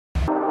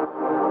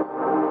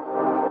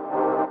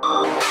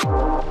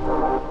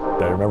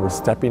remember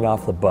stepping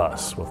off the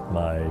bus with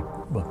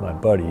my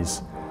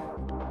buddies.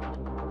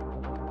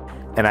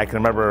 And I can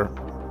remember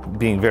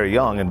being very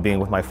young and being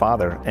with my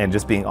father and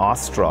just being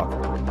awestruck.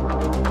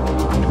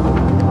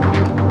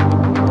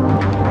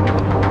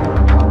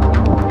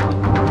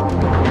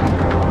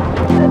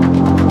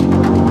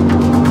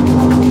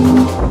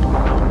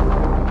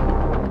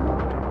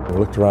 I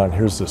looked around,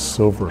 here's this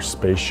silver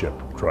spaceship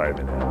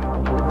driving in.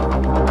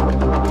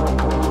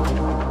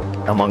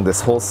 Among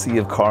this whole sea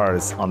of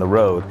cars on the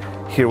road,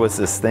 here was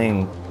this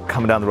thing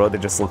coming down the road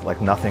that just looked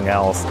like nothing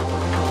else.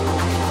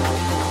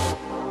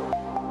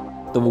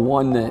 The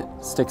one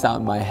that sticks out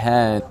in my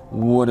head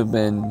would have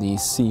been the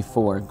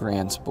C4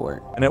 Grand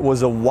Sport. And it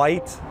was a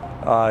white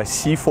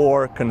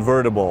C4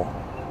 convertible.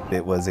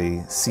 It was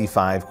a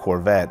C5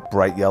 Corvette,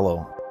 bright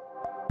yellow.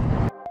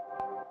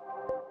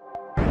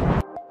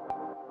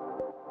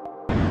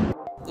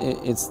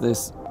 It's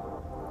this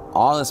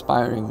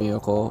awe-inspiring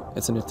vehicle,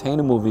 it's an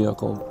attainable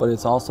vehicle, but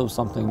it's also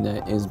something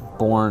that is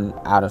born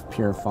out of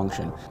pure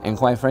function. And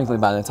quite frankly,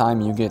 by the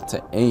time you get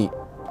to 8,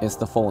 it's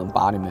the full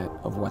embodiment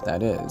of what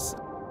that is.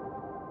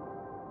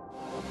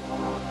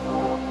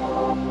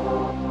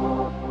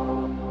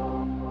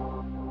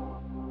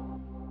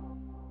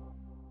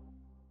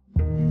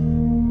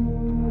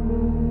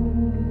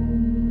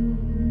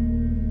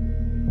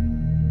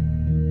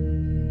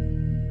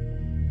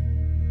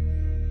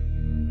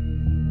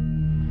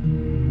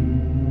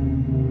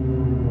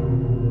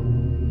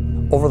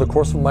 Over the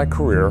course of my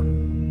career,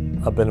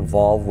 I've been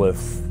involved with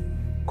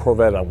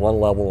Corvette on one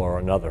level or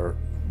another,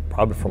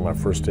 probably from my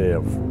first day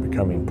of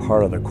becoming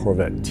part of the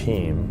Corvette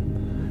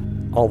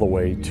team, all the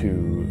way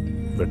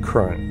to the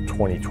current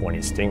 2020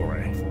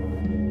 Stingray.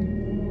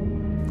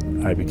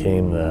 I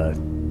became the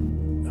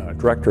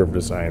director of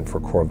design for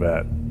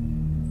Corvette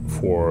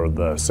for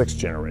the 6th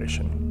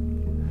generation.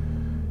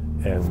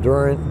 And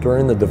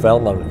during the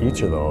development of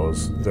each of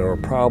those, there were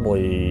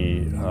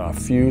probably a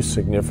few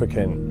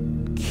significant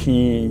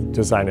key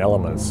design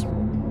elements.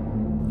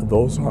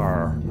 Those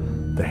are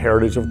the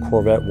heritage of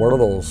Corvette. What are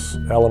those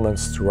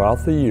elements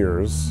throughout the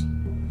years,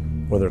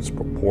 whether it's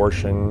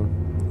proportion,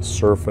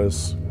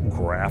 surface,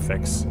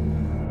 graphics,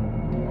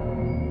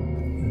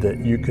 that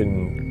you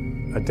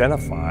can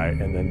identify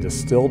and then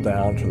distill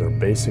down to their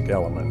basic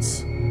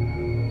elements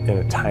in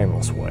a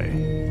timeless way.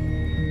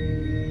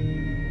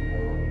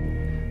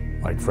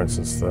 Like, for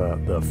instance,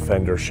 the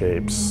fender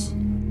shapes,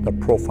 the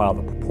profile,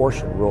 the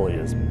proportion really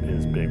is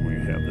big. We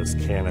have this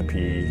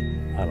canopy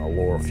on a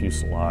lower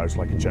fuselage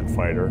like a jet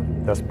fighter.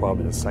 That's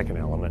probably the second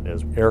element,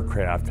 is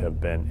aircraft have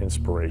been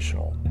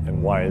inspirational.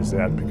 And why is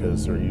that?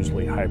 Because they're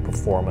usually high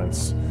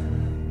performance,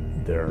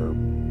 they're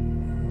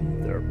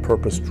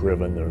purpose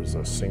driven, there's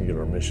a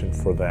singular mission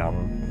for them,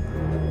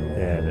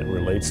 and it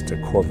relates to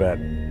Corvette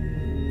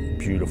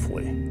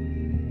beautifully.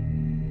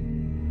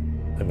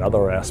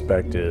 Another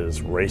aspect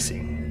is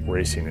racing.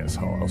 Racing has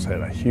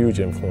had a huge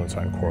influence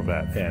on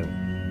Corvette,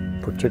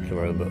 and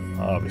particularly,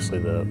 obviously,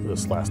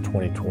 this last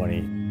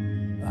 2020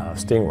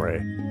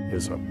 Stingray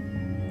is a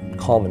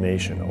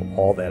culmination of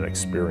all that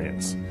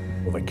experience.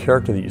 Well, the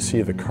character that you see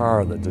of the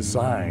car, the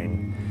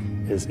design,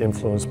 is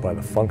influenced by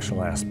the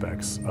functional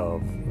aspects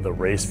of the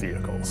race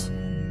vehicles.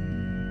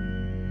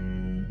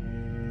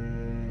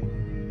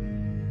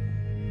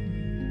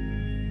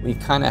 We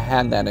kind of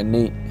had that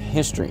innate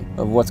history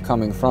of what's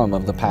coming from,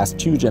 of the past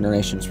 2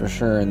 generations for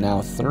sure, and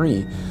now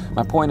 3.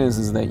 My point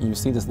is that you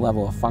see this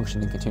level of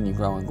function and continue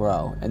grow and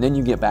grow. And then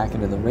you get back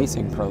into the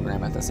racing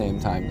program at the same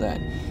time then.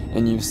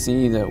 And you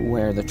see that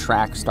where the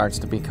track starts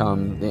to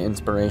become the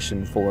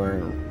inspiration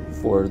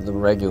for the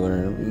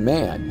regular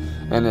man.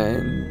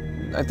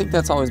 And I think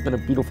that's always been a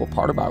beautiful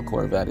part about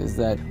Corvette, is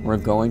that we're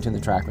going to the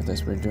track with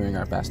this, we're doing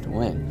our best to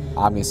win.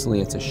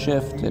 Obviously it's a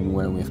shift in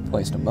where we've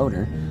placed a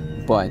motor,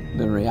 but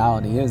the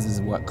reality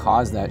is what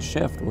caused that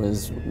shift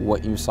was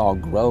what you saw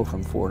grow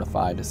from 4 to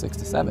 5 to 6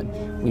 to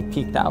 7. We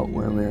peaked out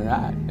where we were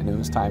at, and it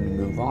was time to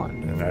move on.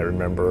 And I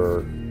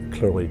remember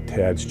clearly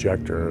Tad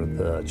Schechter,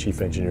 the chief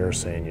engineer,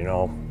 saying, you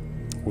know,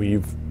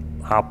 we've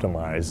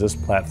optimized this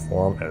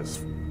platform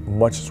as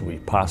much as we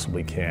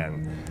possibly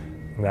can.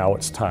 Now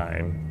it's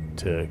time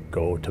to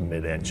go to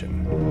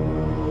mid-engine.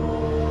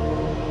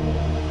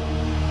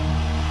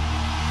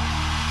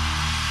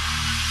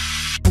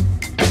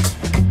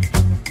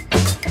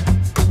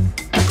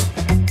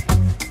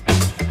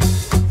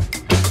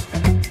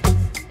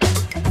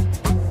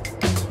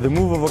 The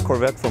move of a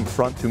Corvette from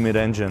front to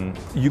mid-engine,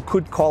 you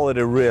could call it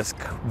a risk,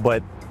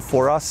 but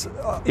for us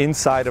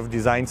inside of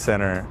Design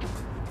Center,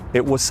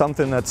 it was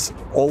something that's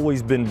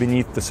always been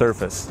beneath the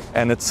surface,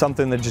 and it's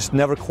something that just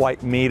never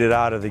quite made it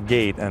out of the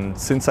gate. And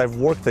since I've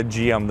worked at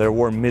GM, there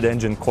were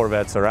mid-engine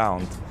Corvettes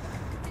around.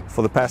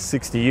 For the past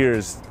 60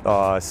 years,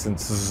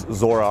 since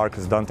Zora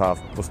Arkus Duntov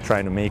was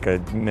trying to make a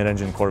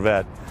mid-engine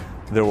Corvette,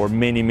 there were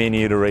many,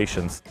 many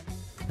iterations.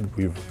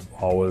 We've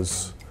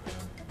always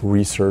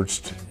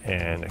researched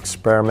and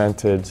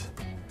experimented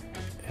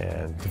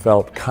and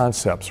developed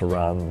concepts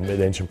around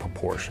mid-engine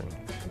proportion.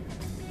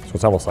 So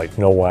it's almost like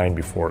no wine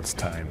before it's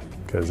time.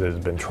 because it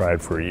has been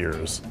tried for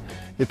years.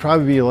 It'd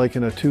probably be like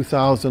in a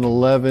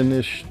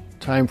 2011-ish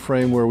time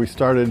frame where we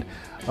started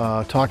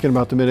talking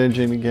about the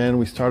mid-engine again.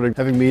 We started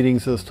having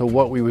meetings as to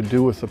what we would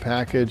do with the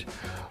package,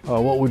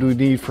 what would we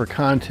need for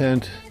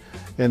content,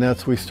 and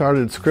we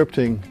started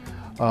scripting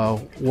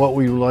what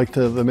we would like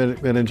the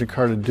mid-engine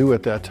car to do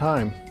at that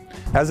time.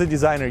 As a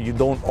designer, you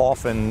don't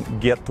often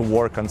get to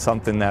work on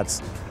something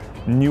that's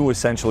new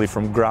essentially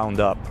from ground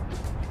up.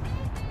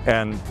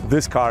 And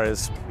this car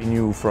is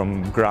new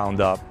from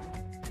ground up.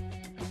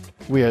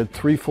 We had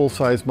 3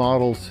 full-size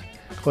models,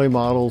 clay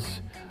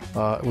models,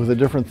 with a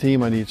different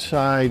theme on each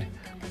side.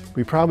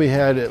 We probably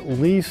had at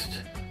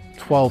least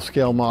 12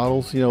 scale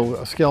models. You know,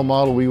 a scale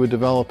model we would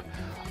develop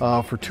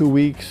for 2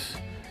 weeks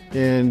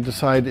and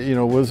decide, you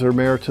know, was there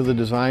merit to the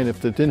design?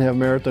 If it didn't have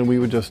merit, then we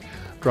would just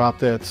drop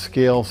that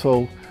scale.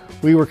 So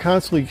we were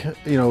constantly,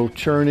 you know,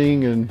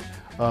 churning and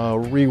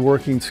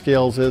reworking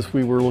scales as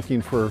we were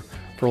looking for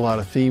a lot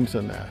of themes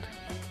in that.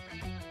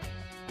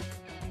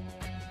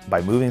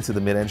 By moving to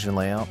the mid-engine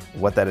layout,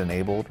 what that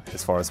enabled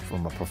as far as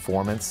from a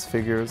performance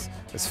figures,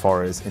 as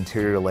far as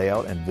interior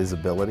layout and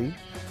visibility,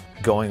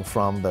 going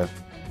from the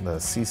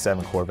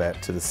C7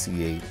 Corvette to the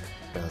C8,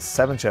 the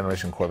 7th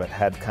generation Corvette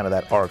had kind of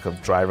that arc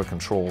of driver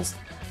controls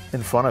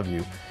in front of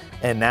you.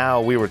 And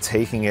now we were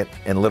taking it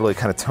and literally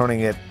kind of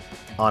turning it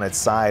on its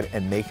side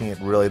and making it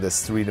really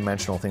this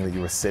 3-dimensional thing that you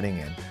were sitting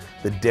in.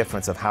 The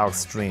difference of how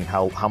extreme,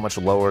 how much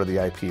lower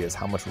the IP is,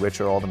 how much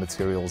richer all the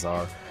materials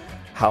are,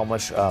 how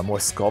much more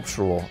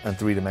sculptural and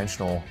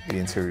 3-dimensional the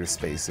interior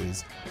space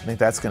is. I think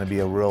that's going to be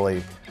a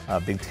really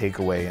big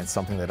takeaway and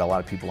something that a lot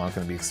of people aren't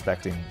going to be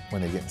expecting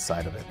when they get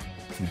inside of it.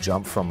 If you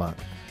jump from a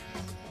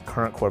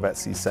current Corvette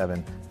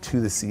C7 to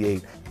the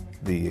C8,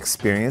 the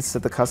experience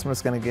that the customer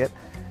is going to get,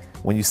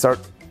 when you start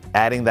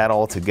adding that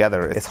all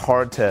together, it's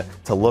hard to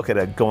look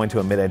at going to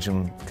a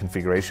mid-engine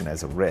configuration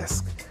as a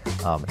risk.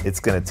 It's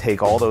going to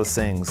take all those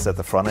things that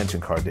the front engine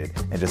car did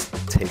and just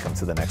take them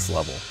to the next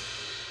level.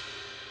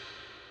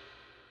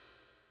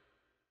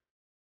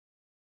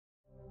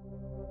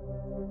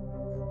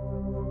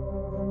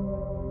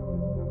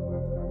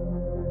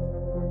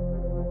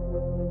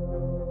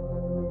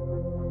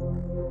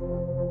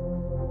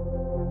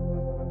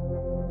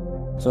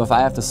 So if I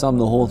have to sum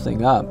the whole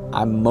thing up,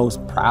 I'm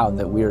most proud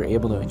that we were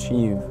able to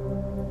achieve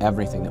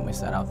everything that we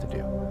set out to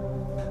do.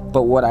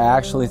 But what I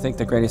actually think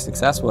the greatest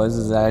success was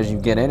is that as you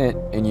get in it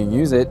and you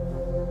use it,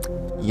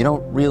 you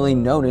don't really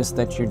notice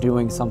that you're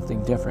doing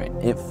something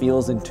different. It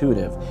feels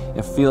intuitive.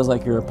 It feels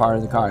like you're a part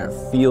of the car.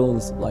 It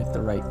feels like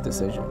the right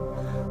decision.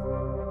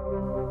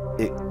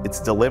 It's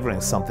delivering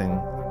something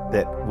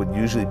that would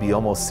usually be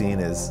almost seen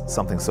as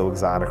something so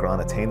exotic or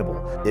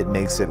unattainable. It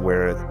makes it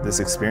where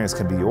this experience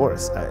can be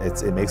yours.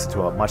 It makes it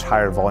to a much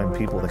higher volume of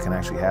people that can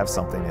actually have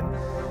something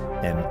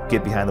and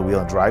get behind the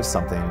wheel and drive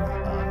something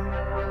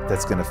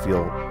that's going to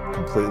feel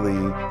completely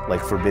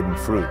like forbidden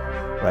fruit,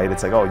 right?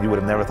 It's like, oh, you would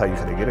have never thought you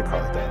could get a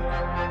car like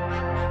that.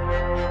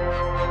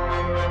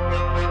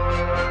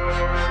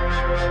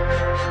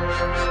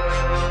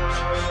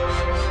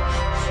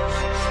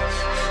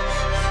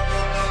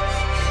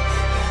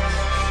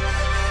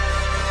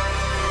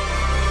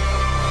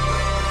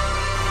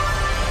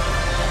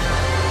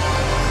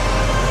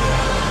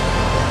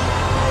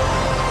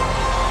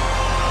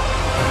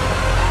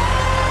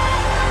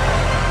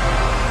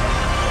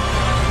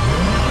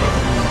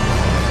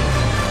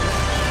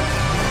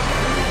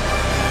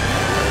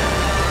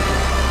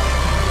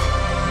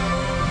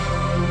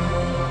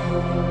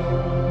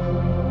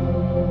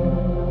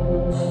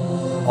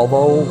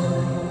 Although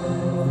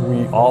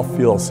we all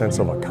feel a sense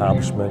of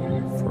accomplishment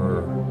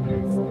for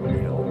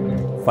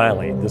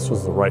finally, this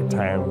was the right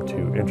time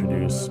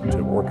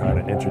to work on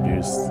and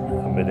introduce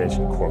a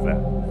mid-engine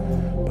Corvette.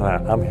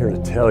 But I'm here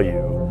to tell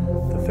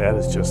you that that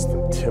is just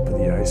the tip of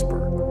the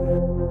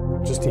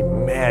iceberg. Just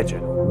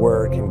imagine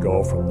where it can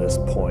go from this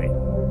point.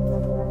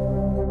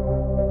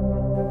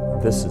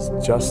 This is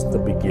just the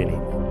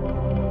beginning.